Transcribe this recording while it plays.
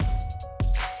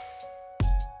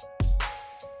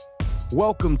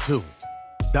Welcome to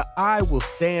the I Will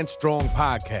Stand Strong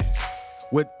podcast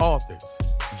with authors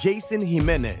Jason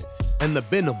Jimenez and the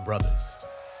Benham Brothers.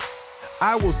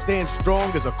 I Will Stand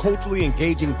Strong is a culturally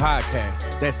engaging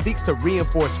podcast that seeks to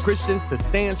reinforce Christians to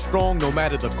stand strong no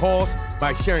matter the cost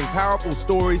by sharing powerful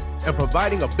stories and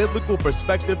providing a biblical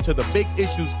perspective to the big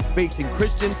issues facing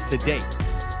Christians today.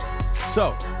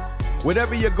 So,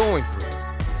 whatever you're going through,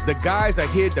 the guys are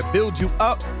here to build you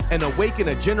up and awaken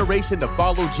a generation to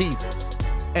follow Jesus.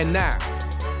 And now,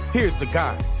 here's the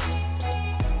guys.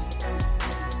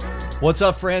 What's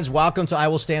up, friends? Welcome to I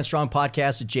Will Stand Strong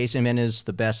podcast. Jason Jimenez,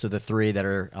 the best of the three that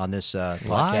are on this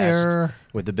podcast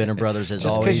with the Benham Brothers, as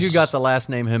just always. Just because you got the last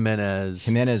name Jimenez.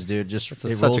 Jimenez, dude. Just it's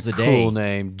it such rules a the day. Cool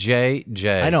name. J.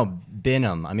 I know,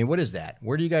 Benham. I mean, what is that?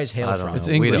 Where do you guys hail from? It's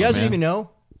English. You guys man. even know?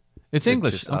 It's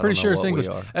English. I'm pretty sure it's English.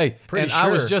 Hey, pretty and sure.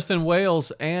 I was just in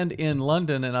Wales and in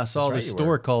London, and I saw this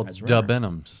store called Da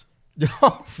Benhams.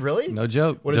 Oh, really? No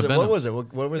joke. What is it? What was it?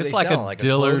 What were they like selling? It's like a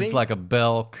Dillard's, like a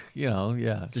Belk, yeah.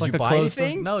 It's Did like you a buy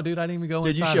anything? Store. No, dude, I didn't even go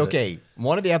Did inside you? of it. Okay,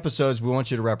 one of the episodes we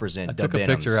want you to represent. I took a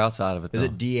picture outside of it. Is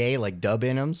it DA like Da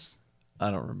Benhams?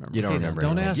 I don't remember. You don't remember.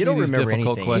 Don't anything. ask you me don't these remember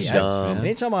difficult anything. questions, man.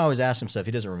 Anytime I always ask him stuff,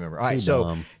 he doesn't remember. All right,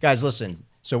 so guys, listen.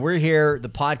 So we're here. The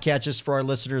podcast, just for our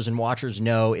listeners and watchers,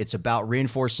 know it's about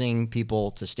reinforcing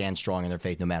people to stand strong in their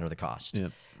faith, no matter the cost.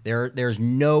 Yep. There's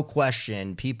no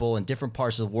question. People in different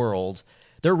parts of the world,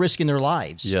 they're risking their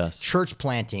lives. Yes. Church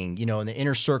planting, in the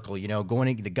inner circle,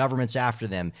 going to the government's after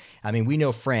them. I mean, we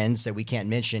know friends that we can't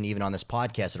mention even on this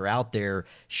podcast that are out there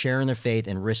sharing their faith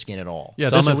and risking it all. Yeah,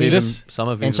 some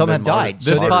have died.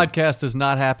 This podcast is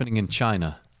not happening in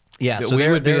China. Yeah, so we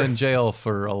would be in jail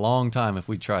for a long time if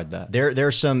we tried that. There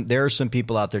are some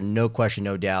people out there, no question,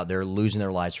 no doubt, they're losing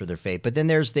their lives for their faith. But then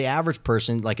there's the average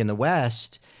person, like in the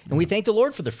West, and we thank the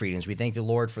Lord for the freedoms. We thank the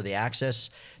Lord for the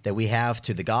access that we have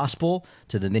to the gospel,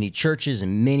 to the many churches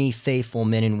and many faithful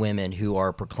men and women who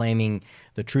are proclaiming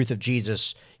the truth of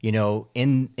Jesus,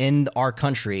 in our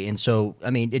country. And so,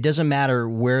 I mean, it doesn't matter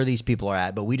where these people are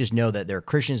at, but we just know that there are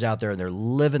Christians out there and they're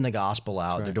living the gospel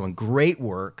out. Right. They're doing great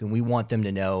work, and we want them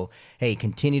to know, hey,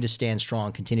 continue to stand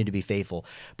strong, continue to be faithful.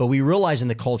 But we realize in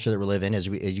the culture that we live in, as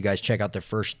you guys check out the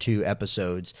first two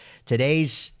episodes,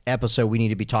 today's episode, we need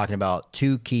to be talking about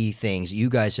two key things you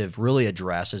guys have really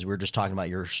addressed, as we were just talking about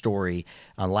your story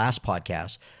on last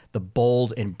podcast, the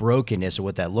bold and brokenness of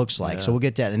what that looks like. Yeah. So we'll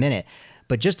get to that in a minute.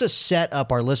 But just to set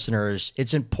up our listeners,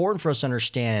 it's important for us to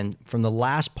understand from the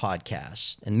last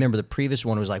podcast, and remember the previous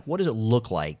one was like, what does it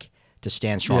look like to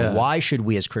stand strong? Yeah. Why should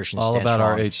we as Christians stand strong? All about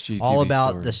our HGTV All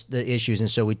about the issues.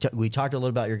 And so we talked a little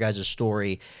about your guys'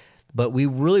 story, but we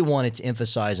really wanted to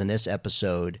emphasize in this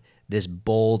episode this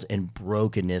bold and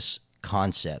brokenness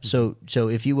concept. So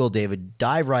if you will, David,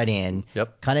 dive right in.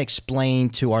 Yep. Kind of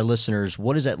explain to our listeners,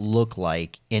 what does that look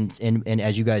like? And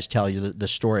as you guys tell you the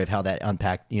story of how that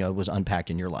was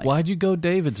unpacked in your life. Why'd you go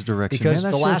David's direction? Because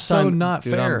man, the last time, so not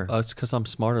fair. It's because I'm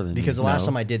smarter than you. Because the last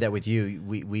time I did that with you,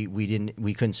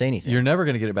 we couldn't say anything. You're never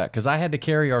going to get it back because I had to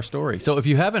carry our story. So if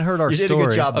you haven't heard our story, did a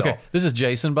good job, okay, though. This is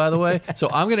Jason, by the way. So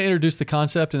I'm going to introduce the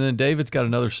concept, and then David's got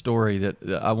another story that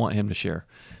I want him to share.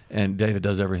 And David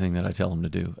does everything that I tell him to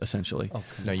do, essentially. Okay.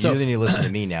 No, you need to listen to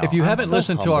me now. If you haven't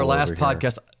listened to our last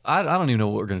podcast, I don't even know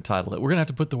what we're going to title it. We're going to have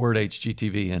to put the word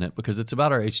HGTV in it because it's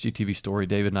about our HGTV story.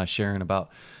 David and I sharing about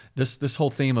this whole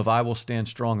theme of I will stand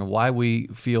strong and why we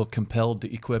feel compelled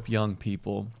to equip young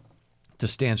people to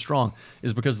stand strong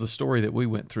is because of the story that we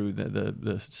went through,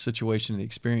 the situation, the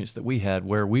experience that we had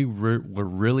where we were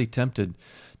really tempted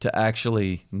to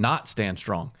actually not stand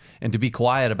strong and to be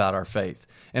quiet about our faith.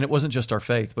 And it wasn't just our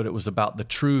faith, but it was about the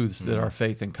truths that our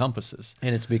faith encompasses.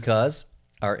 And it's because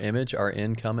our image, our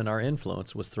income, and our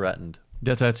influence was threatened.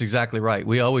 That's exactly right.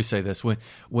 We always say this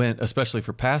when especially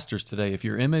for pastors today, if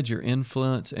your image, your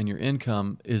influence, and your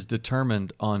income is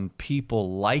determined on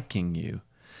people liking you,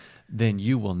 then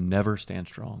you will never stand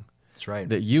strong. That's right.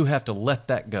 That you have to let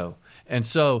that go. And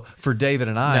so for David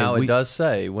and I... Now, it does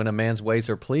say, when a man's ways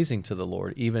are pleasing to the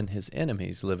Lord, even his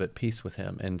enemies live at peace with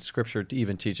him. And Scripture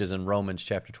even teaches in Romans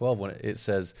chapter 12, when it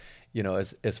says,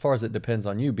 as far as it depends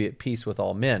on you, be at peace with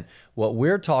all men. What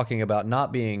we're talking about,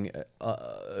 not being,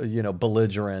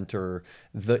 belligerent or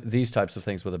these types of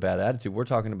things with a bad attitude. We're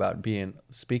talking about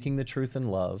speaking the truth in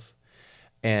love,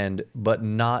 but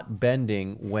not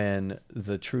bending when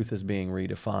the truth is being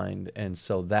redefined. And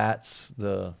so that's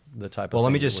the type of... Well,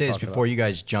 let me just say this before you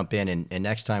guys jump in, and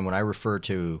next time when I refer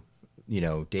to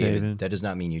David, that does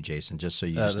not mean you, Jason, just so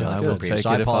you just know. I will take it.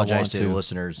 So I apologize to the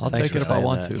listeners. I'll take it if I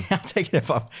want to. I'll take it if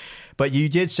I... But you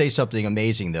did say something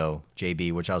amazing, though,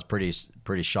 JB, which I was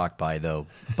pretty shocked by, though.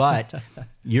 But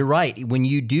you're right. When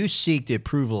you do seek the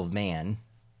approval of man,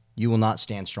 you will not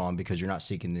stand strong because you're not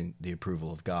seeking the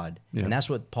approval of God. Yeah. And that's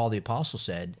what Paul the Apostle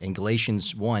said in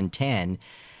Galatians 1:10.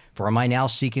 For am I now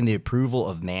seeking the approval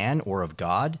of man or of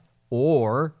God?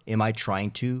 Or am I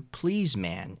trying to please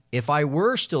man? If I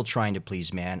were still trying to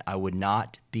please man, I would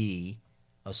not be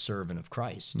a servant of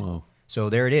Christ. Whoa. So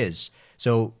there it is.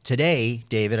 So today,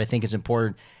 David, I think it's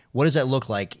important. What does that look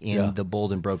like in the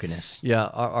bold and brokenness? Yeah,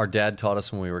 our dad taught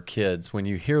us when we were kids, when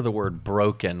you hear the word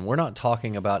broken, we're not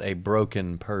talking about a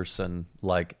broken person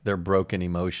like they're broken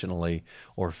emotionally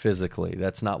or physically.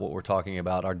 That's not what we're talking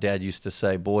about. Our dad used to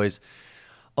say, boys,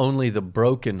 only the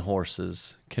broken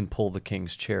horses can pull the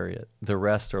king's chariot. The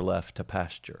rest are left to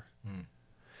pasture.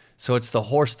 So it's the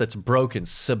horse that's broken,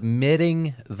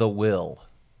 submitting the will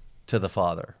to the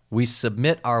Father. We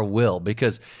submit our will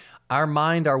because our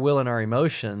mind, our will, and our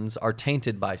emotions are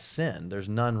tainted by sin. There's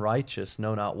none righteous,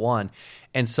 no, not one.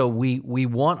 And so we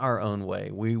want our own way.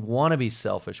 We want to be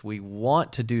selfish. We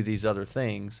want to do these other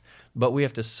things, but we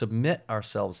have to submit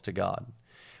ourselves to God.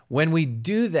 When we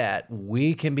do that,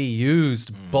 we can be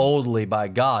used boldly by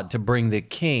God to bring the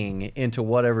king into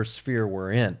whatever sphere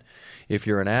we're in. If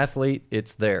you're an athlete,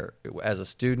 it's there. As a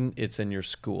student, it's in your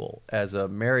school. As a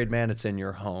married man, it's in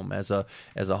your home. Whether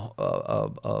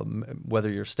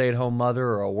you're a stay-at-home mother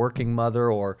or a working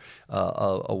mother or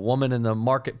a woman in the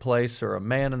marketplace or a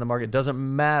man in the market, it doesn't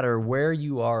matter where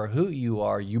you are, who you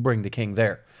are, you bring the king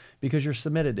there because you're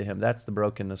submitted to him. That's the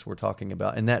brokenness we're talking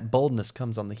about. And that boldness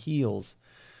comes on the heels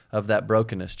of that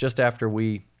brokenness. Just after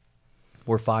we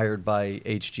were fired by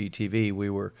HGTV, we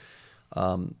were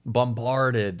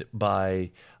bombarded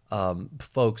by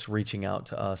folks reaching out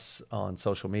to us on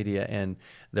social media, and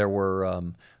there were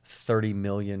 30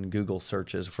 million Google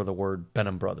searches for the word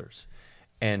Benham Brothers,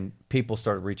 and people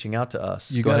started reaching out to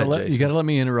us. You gotta let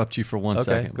me interrupt you for one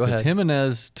second. Go ahead. Because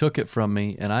Jimenez took it from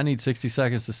me, and I need 60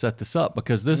 seconds to set this up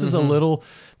because this is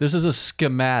a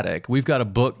schematic. We've got a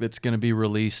book that's going to be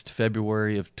released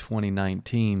February of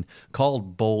 2019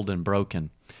 called Bold and Broken,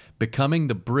 Becoming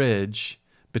the Bridge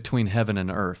Between Heaven and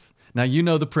Earth. Now, you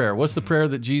know the prayer. What's the prayer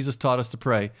that Jesus taught us to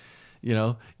pray? You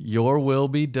know, your will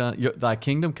be done, thy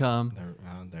kingdom come.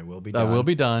 Thy will be done. Thy will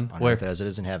be done. On earth as it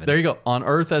is in heaven. There you go. On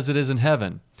earth as it is in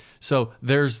heaven. So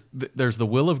there's the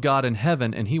will of God in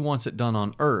heaven, and he wants it done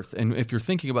on earth. And if you're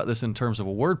thinking about this in terms of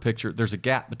a word picture, there's a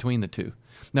gap between the two.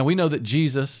 Now, we know that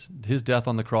Jesus, his death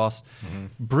on the cross,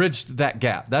 bridged that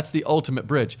gap. That's the ultimate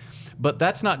bridge. But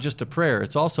that's not just a prayer.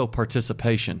 It's also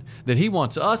participation. That he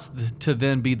wants us to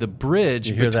then be the bridge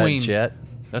you hear between... that jet?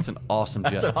 That's an awesome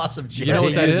jet. That's an awesome jet. You know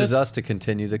what He that uses is? us to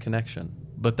continue the connection.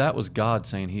 But that was God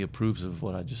saying he approves of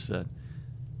what I just said.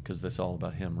 Because that's all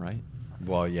about him, right?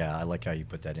 Well, yeah, I like how you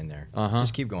put that in there. Uh-huh.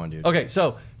 Just keep going, dude. Okay,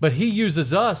 but he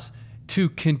uses us to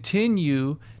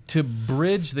continue to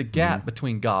bridge the gap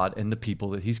between God and the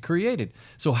people that he's created.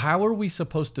 So how are we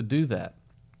supposed to do that?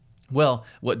 Well,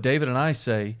 what David and I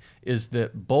say is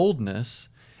that boldness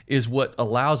is what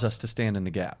allows us to stand in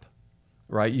the gap,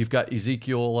 right? You've got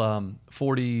Ezekiel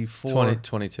 44.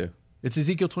 22. It's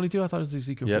Ezekiel 22? I thought it was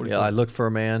Ezekiel 44. Yeah, I looked for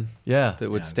a man that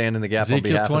would stand in the gap on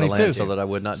Ezekiel behalf 22. of the land so that I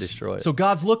would not destroy it. So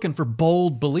God's looking for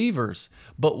bold believers.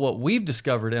 But what we've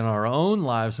discovered in our own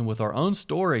lives and with our own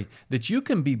story, that you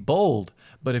can be bold,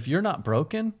 but if you're not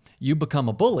broken, you become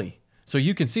a bully. So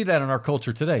you can see that in our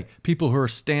culture today. People who are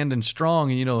standing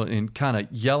strong and, and kind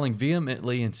of yelling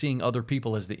vehemently and seeing other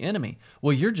people as the enemy.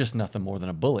 Well, you're just nothing more than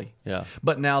a bully. Yeah.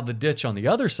 But now the ditch on the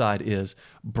other side is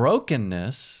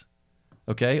brokenness,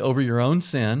 over your own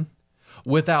sin,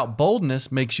 without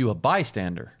boldness makes you a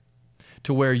bystander.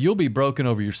 To where you'll be broken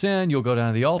over your sin, you'll go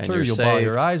down to the altar, you'll bawl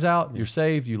your eyes out, you're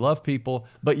saved, you love people,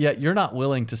 but yet you're not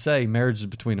willing to say marriage is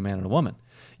between a man and a woman.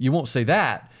 You won't say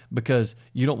that because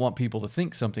you don't want people to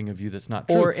think something of you that's not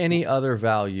true. Or any other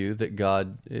value that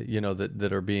God,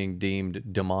 that are being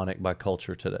deemed demonic by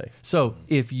culture today. So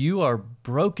if you are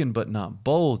broken but not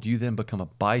bold, you then become a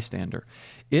bystander.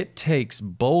 It takes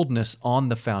boldness on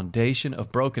the foundation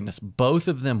of brokenness, both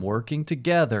of them working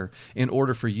together in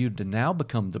order for you to now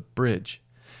become the bridge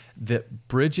that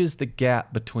bridges the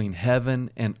gap between heaven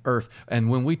and earth. And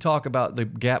when we talk about the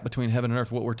gap between heaven and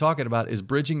earth, what we're talking about is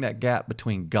bridging that gap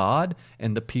between God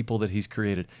and the people that he's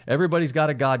created. Everybody's got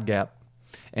a God gap,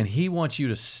 and he wants you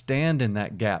to stand in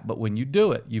that gap. But when you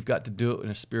do it, you've got to do it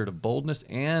in a spirit of boldness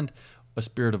and a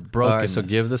spirit of brokenness. All right, so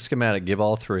give the schematic. Give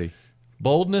all three.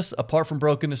 Boldness apart from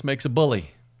brokenness makes a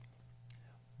bully.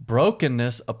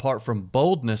 Brokenness apart from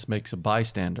boldness makes a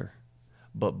bystander.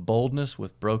 But boldness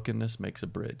with brokenness makes a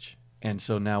bridge. And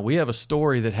so now we have a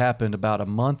story that happened about a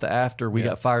month after we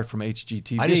got fired from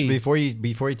HGTV. I just before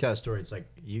you tell a story, it's like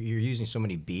you're using so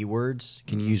many B words.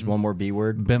 Can you use one more B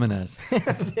word? Bimenez.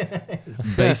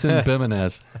 Basin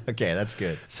Bimenez. Okay, that's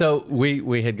good. So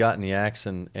we had gotten the axe,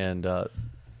 and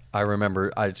I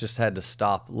remember I just had to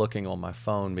stop looking on my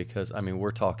phone because, I mean,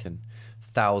 we're talking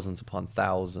thousands upon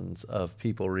thousands of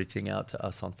people reaching out to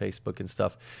us on Facebook and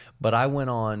stuff. But I went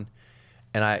on,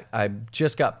 and I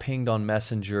just got pinged on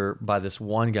Messenger by this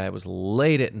one guy. It was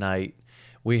late at night.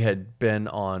 We had been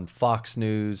on Fox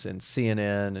News and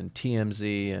CNN and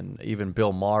TMZ, and even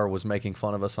Bill Maher was making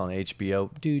fun of us on HBO.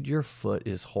 Dude, your foot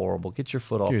is horrible. Get your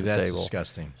foot off the table. Dude, that's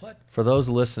disgusting. What? For those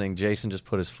listening, Jason just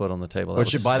put his foot on the table. I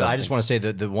just want to say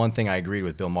that the one thing I agreed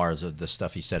with Bill Maher is the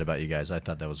stuff he said about you guys. I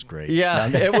thought that was great. Yeah,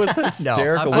 it was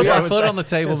hysterical. I put my foot on the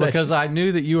table because I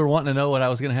knew that you were wanting to know what I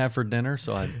was going to have for dinner,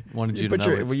 so I wanted you to know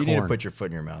it's you corn. need to put your foot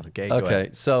in your mouth, okay? Okay,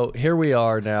 so here we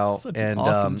are now, Such and an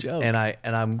awesome joke. and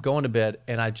I'm going to bed,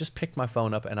 and I just picked my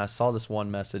phone up, and I saw this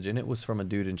one message, and it was from a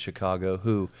dude in Chicago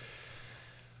who,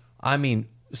 I mean,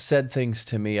 said things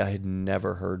to me I had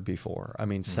never heard before. I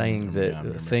mean, saying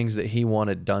that things that he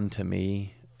wanted done to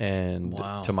me and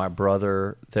to my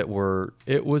brother that were,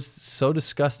 it was so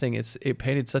disgusting. It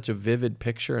painted such a vivid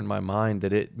picture in my mind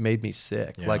that it made me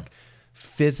sick. Yeah. Like,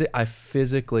 I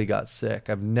physically got sick.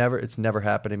 It's never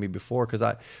happened to me before because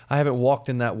I haven't walked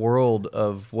in that world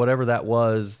of whatever that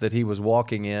was that he was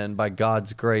walking in. By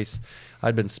God's grace,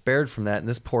 I'd been spared from that. And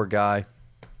this poor guy,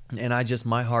 and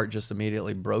my heart just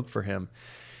immediately broke for him.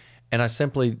 And I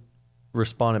simply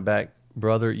responded back,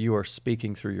 brother, you are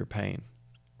speaking through your pain.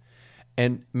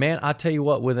 And man, I tell you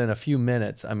what, within a few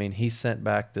minutes, I mean, he sent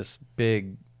back this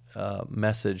big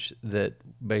message that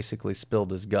basically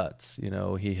spilled his guts. You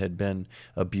know, he had been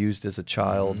abused as a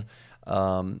child,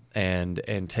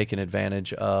 and taken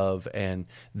advantage of, and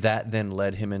that then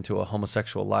led him into a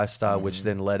homosexual lifestyle, which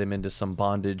then led him into some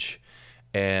bondage.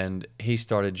 And he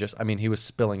started he was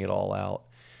spilling it all out.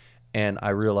 And I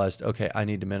realized, okay, I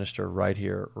need to minister right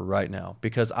here, right now,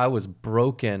 because I was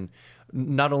broken,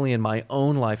 not only in my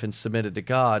own life and submitted to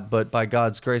God, but by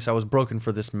God's grace, I was broken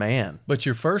for this man. But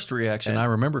your first reaction, I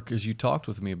remember because you talked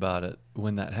with me about it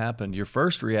when that happened, your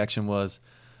first reaction was,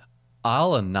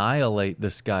 I'll annihilate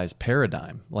this guy's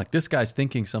paradigm. Like, this guy's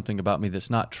thinking something about me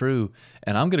that's not true,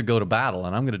 and I'm going to go to battle,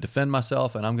 and I'm going to defend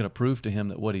myself, and I'm going to prove to him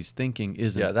that what he's thinking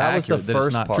isn't that accurate, was the that first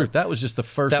it's not part. true. That was just the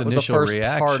first That was initial the first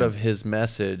reaction. part of his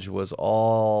message was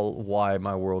all why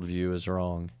my worldview is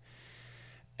wrong.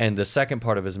 And the second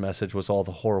part of his message was all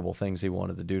the horrible things he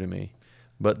wanted to do to me.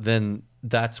 But then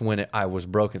that's when I was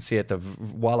broken. See,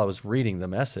 while I was reading the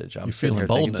message, I'm sitting here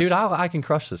thinking, dude, I can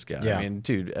crush this guy. Yeah. I mean,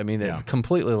 dude, it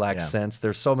completely lacks sense.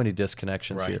 There's so many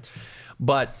disconnections here. Right.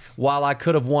 But while I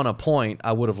could have won a point,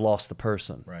 I would have lost the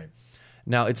person. Right.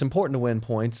 Now, it's important to win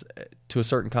points to a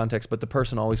certain context, but the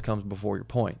person always comes before your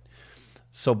point.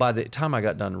 So by the time I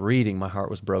got done reading, my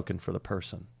heart was broken for the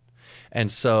person.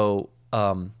 And so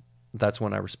that's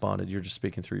when I responded, you're just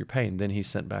speaking through your pain. Then he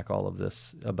sent back all of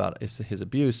this about his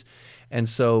abuse. And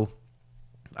so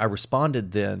I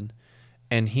responded then,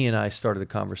 and he and I started a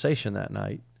conversation that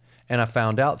night. And I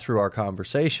found out through our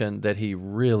conversation that he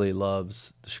really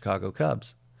loves the Chicago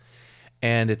Cubs.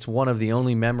 And it's one of the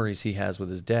only memories he has with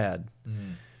his dad.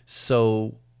 Mm-hmm.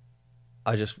 So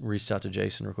I just reached out to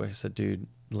Jason real quick. I said, dude,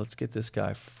 let's get this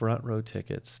guy front row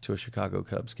tickets to a Chicago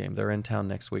Cubs game. They're in town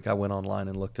next week. I went online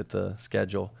and looked at the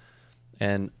schedule.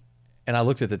 And I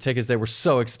looked at the tickets. They were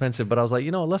so expensive, but I was like,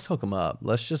 you know what? Let's hook him up.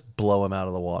 Let's just blow him out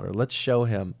of the water. Let's show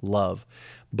him love.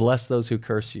 Bless those who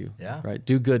curse you. Yeah. Right?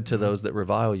 Do good to those that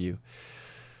revile you.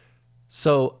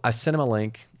 So I sent him a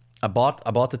link. I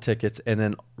bought the tickets, and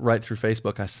then right through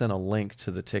Facebook, I sent a link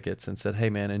to the tickets and said, hey,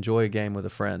 man, enjoy a game with a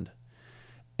friend.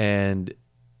 And,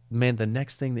 man, the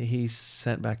next thing that he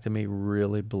sent back to me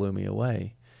really blew me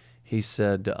away. He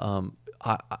said,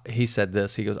 he said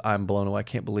this. He goes, I'm blown away. I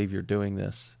can't believe you're doing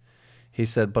this. He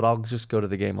said, but I'll just go to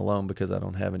the game alone because I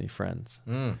don't have any friends.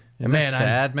 And man,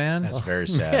 sad, man. That's very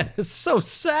sad. Man, it's so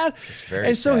sad. It's very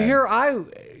and so sad.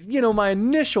 here my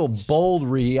initial bold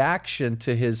reaction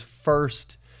to his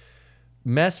first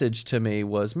message to me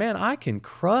was, man, I can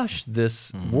crush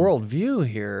this worldview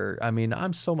here. I mean,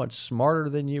 I'm so much smarter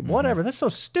than you. Whatever. That's so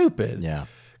stupid. Yeah.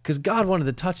 Because God wanted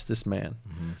to touch this man,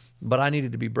 but I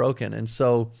needed to be broken. And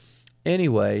so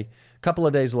anyway, a couple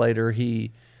of days later,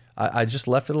 I just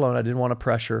left it alone. I didn't want to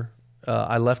pressure.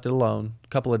 I left it alone. A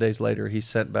couple of days later, he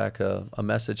sent back a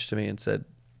message to me and said,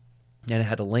 and it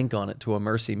had a link on it to a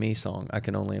Mercy Me song, I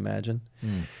Can Only Imagine.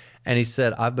 And he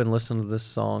said, I've been listening to this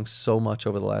song so much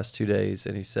over the last 2 days.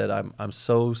 And he said, I'm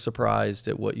so surprised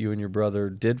at what you and your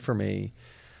brother did for me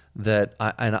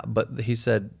But he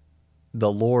said, the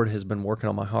Lord has been working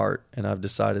on my heart, and I've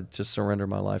decided to surrender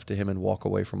my life to him and walk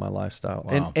away from my lifestyle.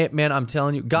 Wow. And man, I'm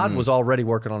telling you, God was already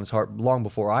working on his heart long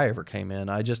before I ever came in.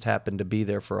 I just happened to be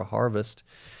there for a harvest.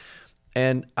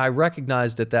 And I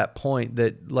recognized at that point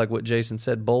that, like what Jason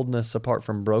said, boldness apart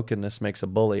from brokenness makes a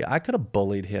bully. I could have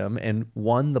bullied him and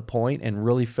won the point and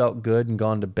really felt good and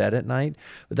gone to bed at night.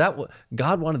 But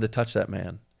God wanted to touch that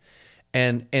man.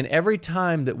 And every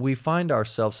time that we find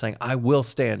ourselves saying, I will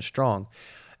stand strong,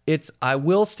 it's I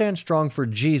will stand strong for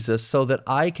Jesus so that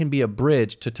I can be a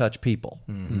bridge to touch people.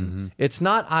 Mm-hmm. It's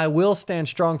not I will stand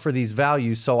strong for these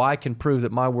values so I can prove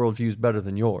that my worldview is better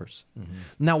than yours. Mm-hmm.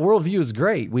 Now, worldview is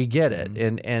great. We get it.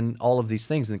 And all of these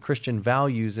things. And Christian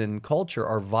values and culture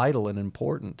are vital and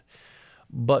important.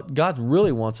 But God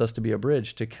really wants us to be a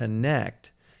bridge to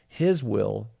connect his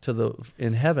will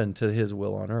in heaven to his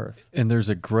will on earth. And there's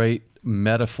a great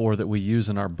metaphor that we use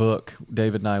in our book.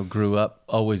 David and I grew up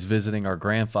always visiting our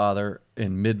grandfather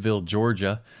in Midville,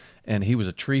 Georgia, and he was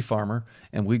a tree farmer,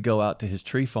 and we'd go out to his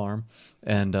tree farm,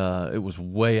 and it was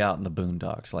way out in the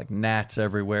boondocks, like gnats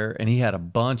everywhere, and he had a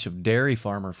bunch of dairy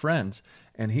farmer friends,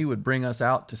 and he would bring us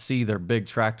out to see their big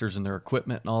tractors and their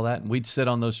equipment and all that, and we'd sit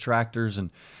on those tractors, and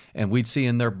we'd see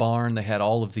in their barn they had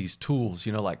all of these tools,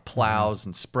 like plows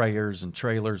and sprayers and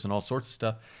trailers and all sorts of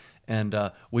stuff. And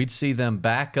we'd see them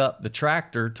back up the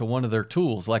tractor to one of their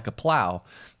tools, like a plow.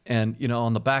 And,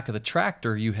 on the back of the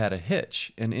tractor, you had a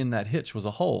hitch, and in that hitch was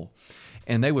a hole.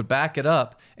 And they would back it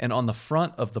up, and on the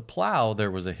front of the plow,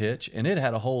 there was a hitch, and it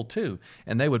had a hole too.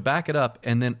 And they would back it up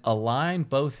and then align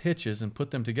both hitches and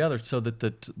put them together so that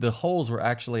the holes were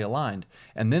actually aligned.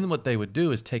 And then what they would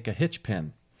do is take a hitch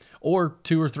pin, or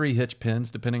 2 or 3 hitch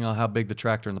pins, depending on how big the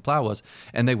tractor and the plow was,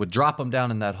 and they would drop them down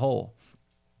in that hole.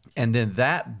 And then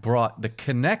that brought the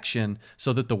connection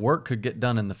so that the work could get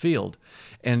done in the field.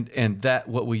 And that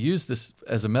what we use this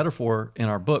as a metaphor in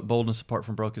our book, Boldness Apart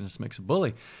from Brokenness Makes a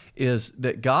Bully, is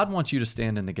that God wants you to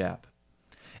stand in the gap.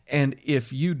 And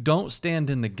if you don't stand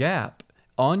in the gap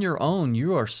on your own,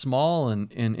 you are small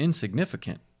and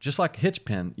insignificant, just like a hitch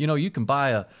pin. You can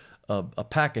buy a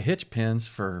pack of hitch pins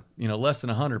for less than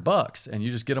 $100, and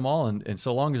you just get them all, and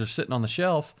so long as they're sitting on the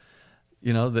shelf,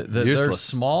 they're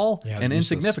small and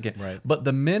insignificant. Right. But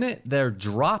the minute they're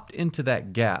dropped into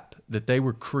that gap that they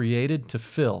were created to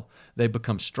fill, they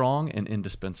become strong and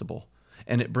indispensable.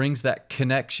 And it brings that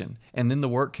connection, and then the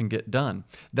work can get done.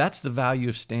 That's the value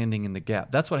of standing in the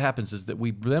gap. That's what happens, is that we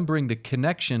then bring the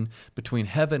connection between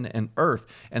heaven and earth.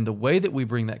 And the way that we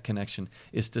bring that connection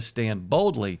is to stand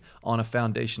boldly on a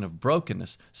foundation of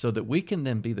brokenness so that we can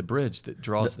then be the bridge that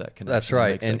draws that connection. That's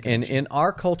right. And in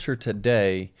our culture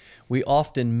today, we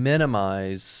often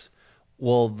minimize,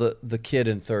 the kid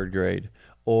in 3rd grade,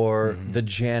 or the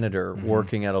janitor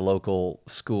working at a local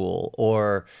school,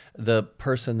 or the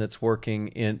person that's working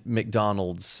in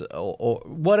McDonald's, or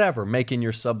whatever, making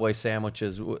your Subway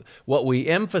sandwiches. What we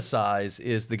emphasize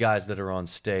is the guys that are on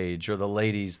stage, or the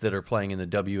ladies that are playing in the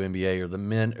WNBA, or the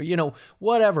men,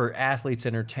 whatever, athletes,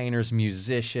 entertainers,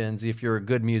 musicians, if you're a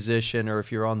good musician, or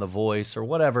if you're on The Voice or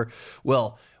whatever.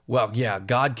 Well, yeah,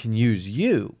 God can use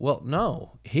you. Well,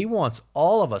 no, he wants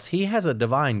all of us. He has a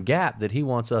divine gap that he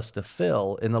wants us to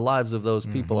fill in the lives of those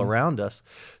people around us.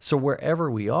 So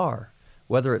wherever we are,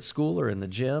 whether at school or in the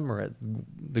gym or at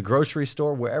the grocery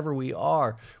store, wherever we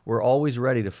are, we're always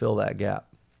ready to fill that gap.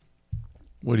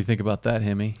 What do you think about that,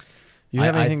 Hemi? You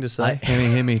have anything to say?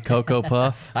 Hemi, Cocoa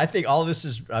Puff? I think all this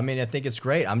is, I think it's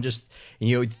great. I'm just,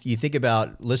 you think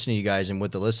about listening to you guys and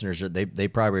what the listeners are, they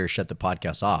probably shut the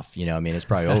podcast off. It's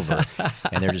probably over.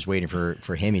 And they're just waiting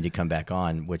for Hemi to come back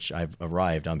on, which I've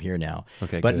arrived. I'm here now.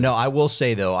 Okay, but good. No, I will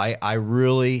say though, I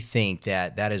really think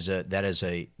that is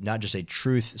a not just a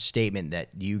truth statement that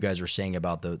you guys are saying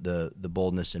about the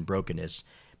boldness and brokenness,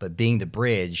 but being the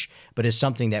bridge, but it's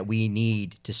something that we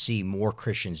need to see more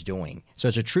Christians doing. So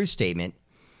it's a truth statement,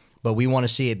 but we want to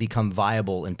see it become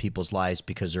viable in people's lives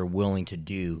because they're willing to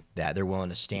do that. They're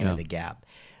willing to stand in the gap.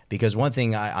 Because one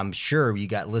thing I'm sure you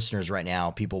got listeners right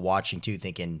now, people watching too,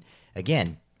 thinking,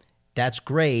 again, that's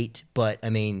great, but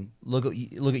look at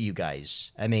you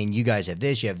guys. You guys have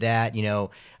this, you have that. A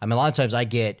lot of times I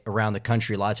get around the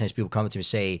country, a lot of times people come up to me and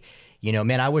say,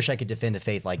 man, I wish I could defend the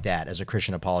faith like that as a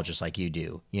Christian apologist like you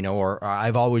do, or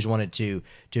I've always wanted to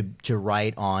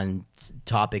write on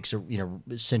topics,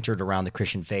 centered around the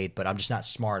Christian faith, but I'm just not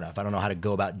smart enough. I don't know how to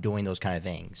go about doing those kind of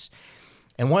things.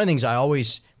 And one of the things I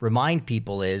always remind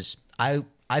people is I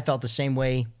felt the same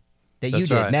way that you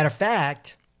did. Right. Matter of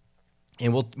fact,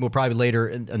 and we'll probably later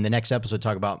in the next episode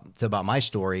talk about my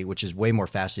story, which is way more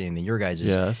fascinating than your guys'.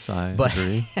 Yes, I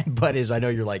agree. But I know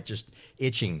you're like just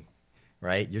itching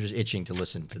right? You're just itching to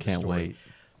listen to the Can't story. wait.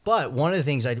 But one of the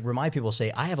things I remind people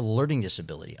say, I have a learning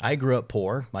disability. I grew up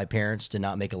poor. My parents did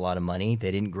not make a lot of money. They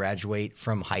didn't graduate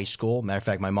from high school. Matter of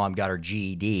fact, my mom got her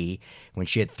GED when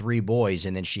she had 3 boys,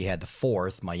 and then she had the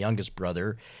 4th, my youngest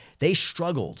brother. They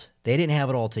struggled. They didn't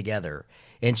have it all together.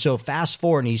 And so fast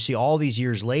forward, and you see all these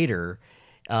years later,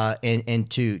 and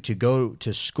to go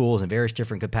to schools in various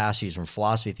different capacities, from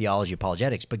philosophy, theology,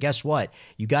 apologetics. But guess what?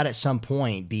 You got at some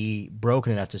point be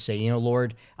broken enough to say, you know,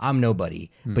 Lord, I'm nobody,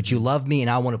 but you love me and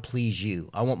I want to please you.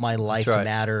 I want my life to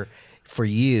matter for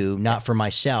you, not for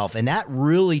myself. And that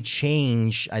really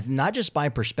changed not just my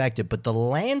perspective, but the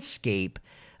landscape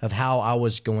of how I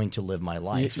was going to live my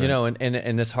life. You know, and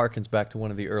this harkens back to one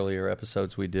of the earlier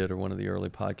episodes we did, or one of the early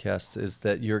podcasts, is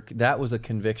that that was a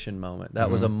conviction moment.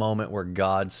 That was a moment where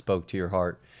God spoke to your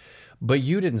heart. But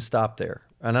you didn't stop there.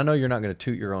 And I know you're not going to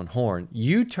toot your own horn.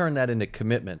 You turned that into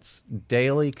commitments,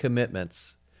 daily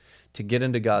commitments, to get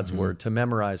into God's word, to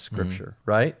memorize Scripture,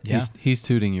 right? Yeah. He's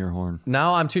tooting your horn.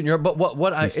 Now I'm tooting your, but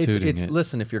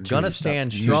listen, if you're gonna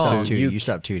stand strong, you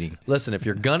stop tooting. Listen, if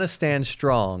you're gonna stand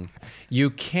strong, you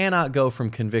cannot go from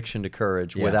conviction to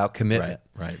courage without commitment.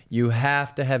 Right. You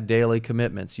have to have daily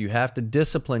commitments. You have to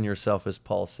discipline yourself, as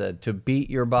Paul said, to beat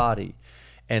your body.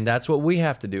 And that's what we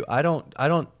have to do. I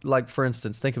don't like, for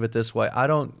instance, think of it this way. I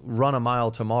don't run a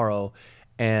mile tomorrow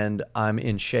and I'm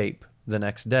in shape the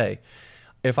next day.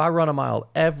 If I run a mile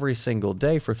every single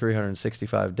day for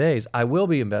 365 days, I will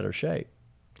be in better shape.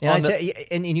 And,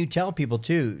 and you tell people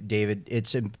too, David,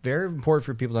 it's very important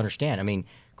for people to understand. I mean,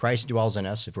 Christ dwells in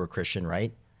us if we're a Christian,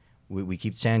 right? We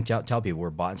keep saying, tell people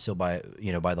we're bought and sealed by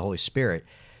the Holy Spirit.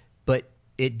 But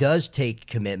it does take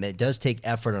commitment. It does take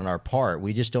effort on our part.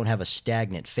 We just don't have a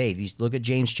stagnant faith. You look at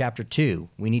James chapter 2.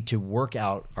 We need to work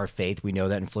out our faith. We know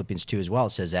that in Philippians 2 as well.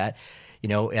 It says that,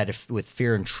 with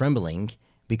fear and trembling,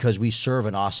 because we serve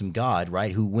an awesome God,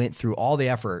 right, who went through all the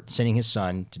effort, sending his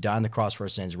son to die on the cross for our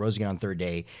sins, rose again on the 3rd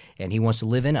day, and he wants to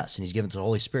live in us, and he's given us the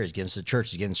Holy Spirit, he's given us the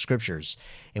church, he's given us scriptures.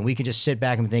 And we can just sit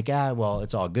back and think, well,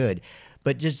 it's all good.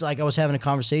 But just like I was having a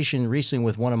conversation recently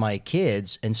with one of my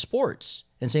kids in sports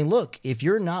and saying, look, if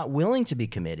you're not willing to be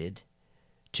committed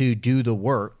to do the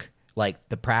work, like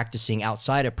the practicing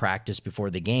outside of practice before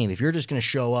the game, if you're just going to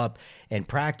show up and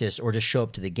practice, or just show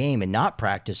up to the game and not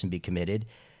practice and be committed,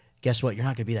 guess what? You're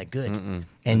not going to be that good.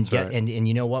 And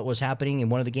you know what was happening in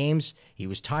one of the games? He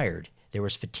was tired. There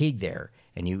was fatigue there.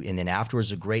 And then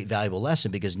afterwards, a great valuable lesson,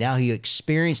 because now he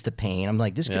experienced the pain. I'm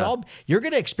like, you're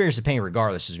going to experience the pain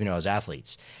regardless, as we know as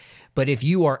athletes. But if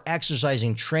you are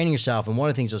exercising, training yourself, and one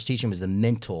of the things I was teaching him is the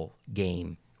mental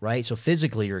game, right? So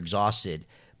physically you're exhausted,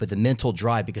 but the mental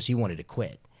drive, because he wanted to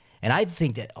quit. And I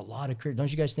think that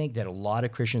don't you guys think that a lot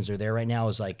of Christians are there right now,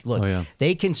 is like, look,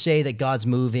 they can say that God's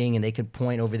moving and they can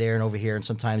point over there and over here and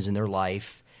sometimes in their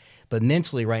life, but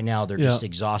mentally right now they're just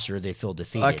exhausted, or they feel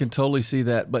defeated. I can totally see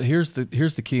that. But here's the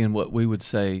key, and what we would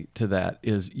say to that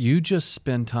is, you just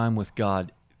spend time with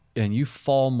God and you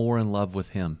fall more in love with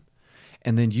him.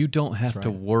 And then you don't have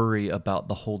to worry about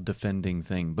the whole defending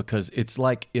thing, because it's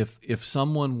like if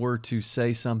someone were to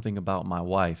say something about my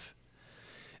wife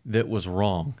that was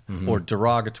wrong or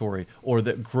derogatory, or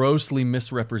that grossly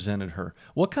misrepresented her,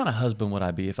 what kind of husband would I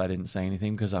be if I didn't say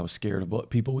anything because I was scared of what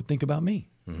people would think about me?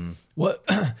 What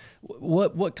kind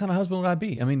of husband would I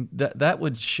be? I mean, that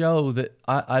would show that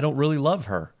I don't really love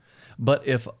her. But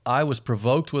if I was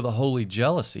provoked with a holy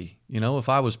jealousy, if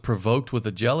I was provoked with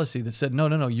a jealousy that said,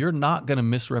 no, you're not going to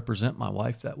misrepresent my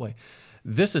wife that way.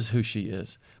 This is who she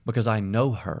is, because I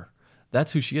know her.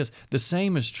 That's who she is. The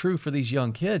same is true for these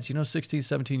young kids, 16,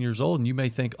 17 years old, and you may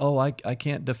think, I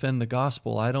can't defend the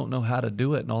gospel. I don't know how to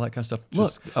do it and all that kind of stuff.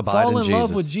 Look, fall in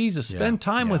love with Jesus. Spend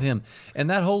time with him. And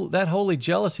that holy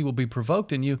jealousy will be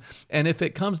provoked in you. And if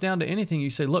it comes down to anything,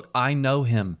 you say, look, I know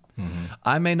him.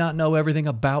 I may not know everything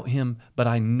about him, but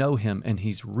I know him, and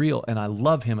he's real, and I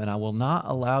love him, and I will not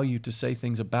allow you to say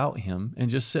things about him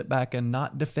and just sit back and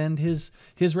not defend his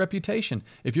reputation.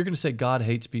 If you're going to say God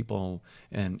hates people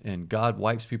and God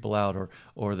wipes people out,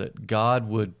 or that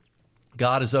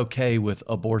God is okay with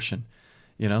abortion,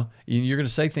 you're going to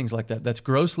say things like that. That's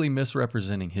grossly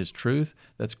misrepresenting his truth.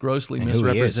 That's grossly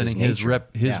misrepresenting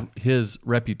his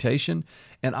reputation.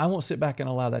 And I won't sit back and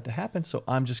allow that to happen. So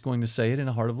I'm just going to say it in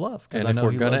a heart of love. And if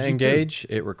we're going to engage,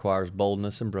 it requires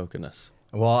boldness and brokenness.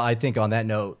 Well, I think on that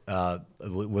note,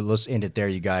 let's end it there,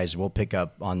 you guys. We'll pick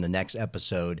up on the next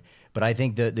episode. But I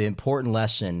think the important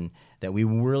lesson that we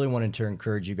really wanted to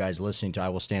encourage you guys listening to I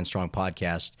Will Stand Strong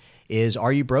podcast is,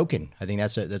 are you broken? I think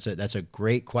that's a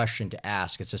great question to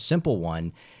ask. It's a simple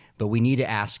one, but we need to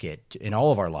ask it in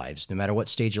all of our lives, no matter what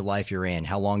stage of life you're in,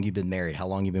 how long you've been married, how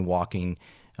long you've been walking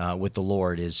with the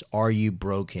Lord is, are you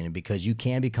broken? Because you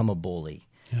can become a bully.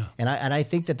 Yeah. And I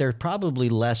think that there are probably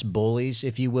less bullies,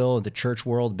 if you will, in the church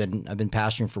world. I've been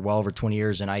pastoring for well over 20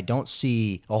 years, and I don't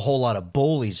see a whole lot of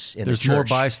bullies in the church. There's more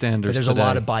bystanders. But there's today. a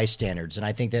lot of bystanders. And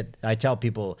I think that I tell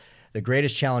people the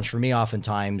greatest challenge for me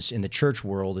oftentimes in the church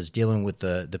world is dealing with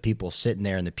the people sitting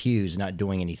there in the pews not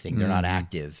doing anything. They're not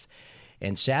active.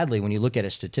 And sadly, when you look at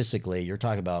it statistically, you're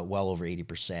talking about well over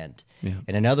 80%. Yeah.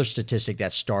 And another statistic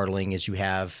that's startling is you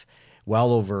have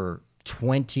well over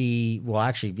 20, well,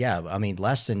 actually, yeah, I mean,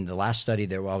 less than the last study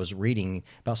that I was reading,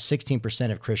 about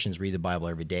 16% of Christians read the Bible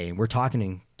every day. And we're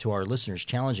talking to our listeners,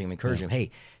 challenging them, encouraging them,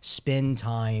 hey, spend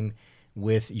time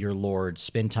with your Lord,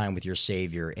 spend time with your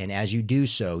Savior. And as you do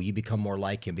so, you become more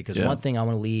like him. Because one thing I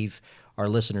want to leave our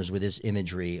listeners with this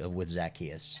imagery of with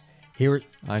Zacchaeus. Here,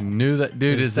 I knew that,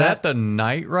 dude. Is that the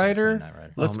Knight Rider? Knight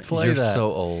Rider. Let's play you're that.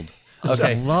 so old.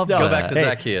 Okay, Go back to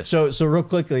Zacchaeus. So real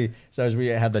quickly, so as we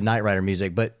have the Knight Rider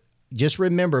music, but just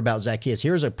remember about Zacchaeus.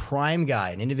 Here's a prime guy,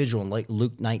 an individual in like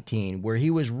Luke 19, where he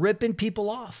was ripping people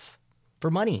off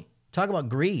for money. Talk about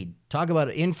greed. Talk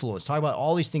about influence. Talk about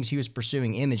all these things he was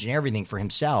pursuing, image and everything for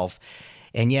himself.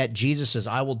 And yet Jesus says,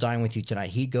 I will dine with you tonight.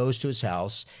 He goes to his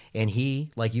house, and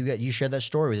he, like you shared that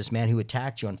story with this man who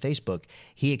attacked you on Facebook,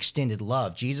 he extended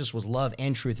love. Jesus was love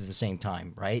and truth at the same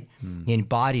time, right? He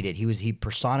embodied it. He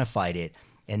personified it.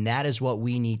 And that is what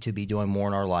we need to be doing more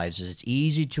in our lives. Is it's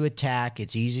easy to attack.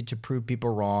 It's easy to prove people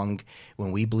wrong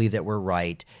when we believe that we're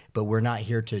right. But we're not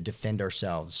here to defend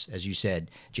ourselves. As you said,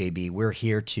 JB, we're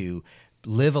here to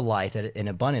live a life in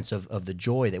abundance of the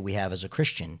joy that we have as a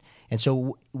Christian. And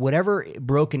so whatever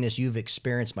brokenness you've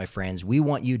experienced, my friends, we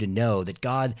want you to know that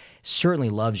God certainly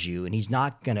loves you, and he's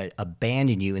not going to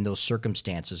abandon you in those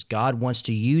circumstances. God wants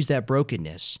to use that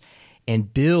brokenness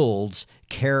and builds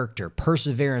character,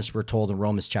 perseverance, we're told in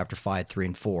Romans chapter 5, 3,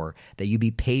 and 4, that you be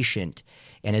patient.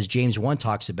 And as James 1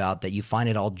 talks about, that you find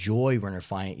it all joy when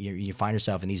you find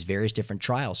yourself in these various different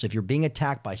trials. So if you're being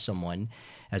attacked by someone,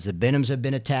 as the Benhams have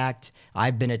been attacked,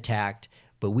 I've been attacked,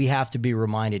 but we have to be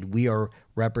reminded we are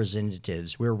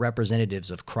representatives. We're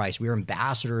representatives of Christ. We are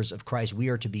ambassadors of Christ. We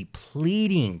are to be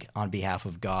pleading on behalf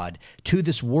of God to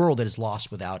this world that is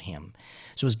lost without him.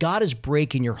 So as God is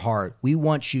breaking your heart, we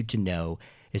want you to know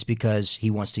it's because he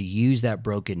wants to use that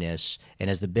brokenness, and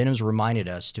as the Benhams reminded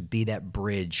us, to be that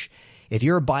bridge. If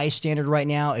you're a bystander right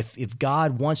now, if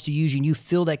God wants to use you and you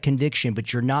feel that conviction,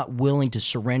 but you're not willing to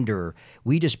surrender,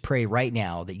 we just pray right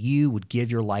now that you would give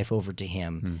your life over to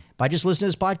him. By just listening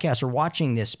to this podcast or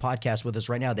watching this podcast with us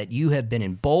right now, that you have been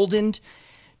emboldened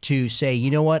to say,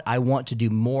 you know what, I want to do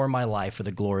more in my life for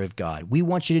the glory of God. We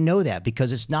want you to know that,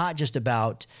 because it's not just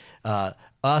about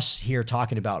us here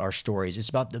talking about our stories. It's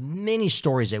about the many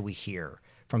stories that we hear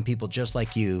from people just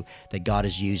like you that God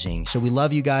is using. So we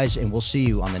love you guys, and we'll see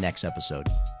you on the next episode.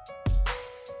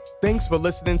 Thanks for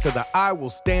listening to the I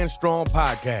Will Stand Strong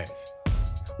podcast.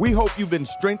 We hope you've been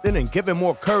strengthened and given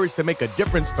more courage to make a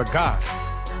difference for God.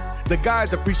 The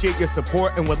guys appreciate your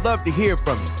support and would love to hear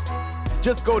from you.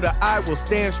 Just go to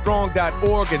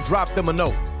iwillstandstrong.org and drop them a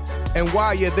note. And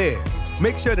while you're there,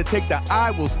 make sure to take the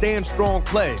I Will Stand Strong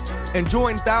pledge and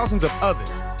join thousands of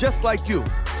others just like you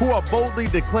who are boldly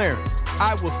declaring,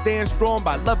 I will stand strong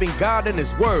by loving God and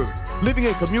his word, living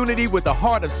in community with a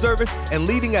heart of service, and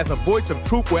leading as a voice of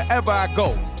truth wherever I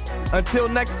go. Until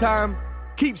next time,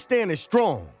 keep standing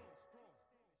strong.